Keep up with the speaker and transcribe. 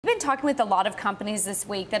been talking with a lot of companies this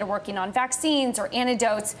week that are working on vaccines or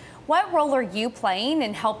antidotes. What role are you playing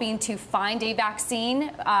in helping to find a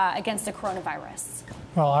vaccine against the coronavirus?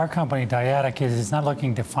 Well, our company, Dyadic, is not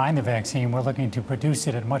looking to find the vaccine. We're looking to produce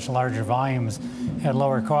it at much larger volumes at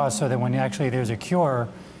lower cost so that when actually there's a cure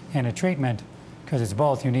and a treatment, because it's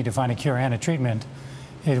both, you need to find a cure and a treatment,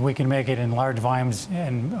 we can make it in large volumes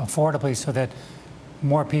and affordably so that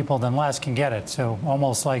more people than less can get it. So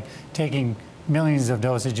almost like taking millions of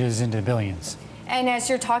dosages into billions. And as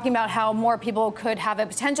you're talking about how more people could have a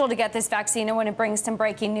potential to get this vaccine, I want to bring some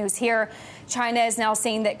breaking news here. China is now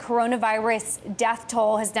saying that coronavirus death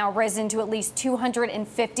toll has now risen to at least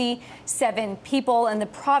 257 people. And the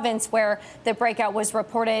province where the breakout was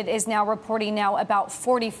reported is now reporting about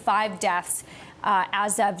 45 deaths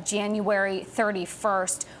as of January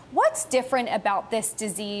 31st. What's different about this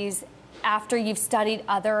disease after you've studied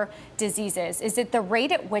other diseases? Is it the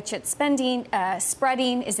rate at which it's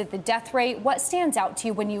spreading? Is it the death rate? What stands out to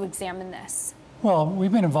you when you examine this? Well,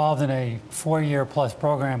 we've been involved in a 4-year-plus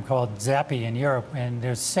program called ZAPI in Europe, and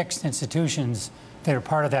there's 6 institutions that are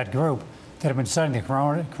part of that group that have been studying the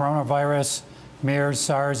coronavirus, MERS,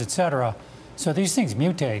 SARS, et cetera. So these things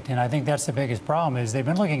mutate, and I think that's the biggest problem is they've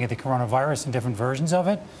been looking at the coronavirus and different versions of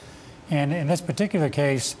it. And in this particular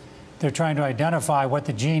case, they're trying to identify what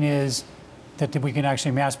the gene is that we can actually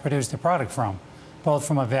mass produce the product from, both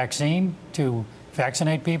from a vaccine to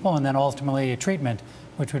vaccinate people and then ultimately a treatment,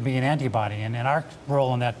 which would be an antibody. And our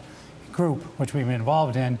role in that group, which we've been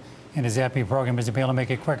involved in the ZAPI program, is to be able to make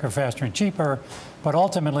it quicker, faster, and cheaper, but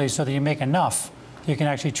ultimately so that you make enough, you can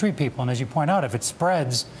actually treat people. And as you point out, if it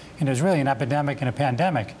spreads and there's really an epidemic and a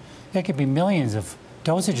pandemic, it could be millions of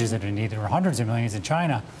dosages that are needed, or hundreds of millions in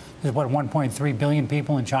China. There's, 1.3 billion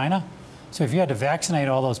people in China? So if you had to vaccinate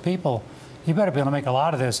all those people, you better be able to make a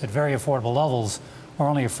lot of this at very affordable levels, or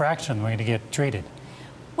only a fraction of them are going to get treated.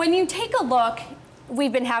 When you take a look,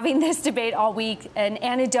 we've been having this debate all week, an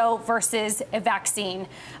antidote versus a vaccine.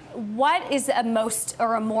 What is a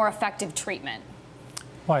more effective treatment?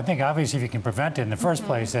 Well, I think obviously if you can prevent it in the first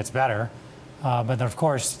place, that's better. But of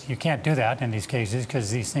course, you can't do that in these cases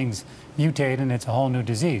because these things mutate and it's a whole new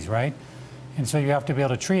disease, right? And so you have to be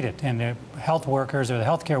able to treat it. And the health workers or the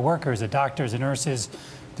healthcare workers, the doctors, the nurses,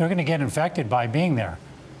 they're going to get infected by being there.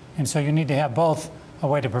 And so you need to have both a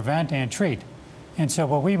way to prevent and treat. And so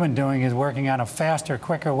what we've been doing is working on a faster,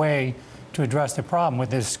 quicker way to address the problem with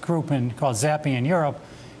this group called ZAPI in Europe.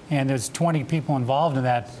 And there's 20 people involved in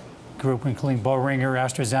that group, including Boehringer,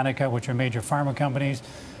 AstraZeneca, which are major pharma companies,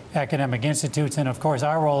 academic institutes. And of course,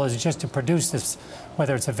 our role is just to produce this,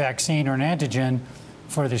 whether it's a vaccine or an antigen,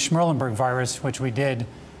 for the Schmerlenberg virus, which we did,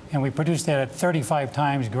 and we produced that at 35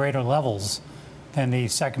 times greater levels than the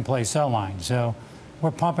second place cell line. So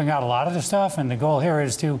we're pumping out a lot of the stuff, and the goal here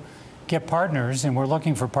is to get partners, and we're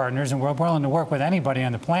looking for partners, and we're willing to work with anybody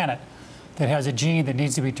on the planet that has a gene that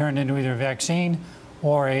needs to be turned into either a vaccine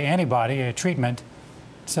or an antibody, a treatment,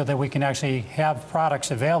 so that we can actually have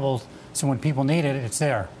products available so when people need it, it's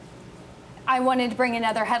there. I wanted to bring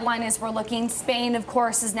another headline as we're looking. Spain, of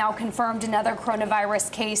course, has now confirmed another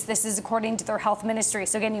coronavirus case. This is according to their health ministry.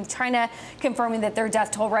 So again, you have China confirming that their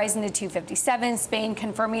death toll rising to 257. Spain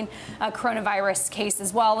confirming a coronavirus case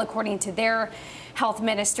as well, according to their health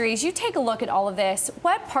ministries. You take a look at all of this.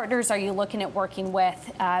 What partners are you looking at working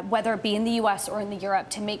with, whether it be in the U.S. or in the Europe,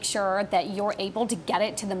 to make sure that you're able to get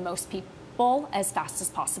it to the most people as fast as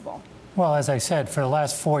possible? Well, as I said, for the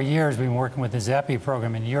last 4 years, we've been working with the ZAPI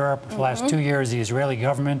program in Europe. For the last 2 years, the Israeli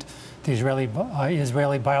government, the Israeli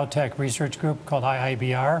Biotech Research Group called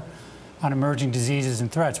IIBR, on emerging diseases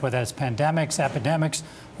and threats, whether that's pandemics, epidemics,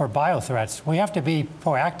 or biothreats. We have to be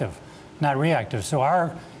proactive, not reactive. So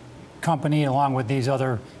our company, along with these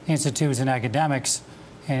other institutes and academics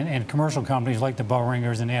and commercial companies like the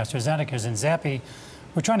Boehringers and the AstraZenecas and ZAPI,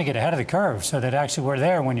 we're trying to get ahead of the curve so that actually we're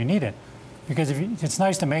there when you need it. Because it's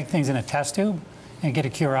nice to make things in a test tube and get a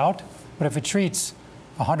cure out, but if it treats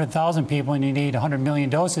 100,000 people and you need 100 million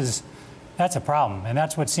doses, that's a problem. And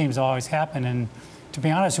that's what seems to always happen. And to be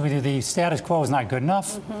honest with you, the status quo is not good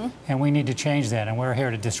enough, and we need to change that. And we're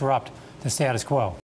here to disrupt the status quo.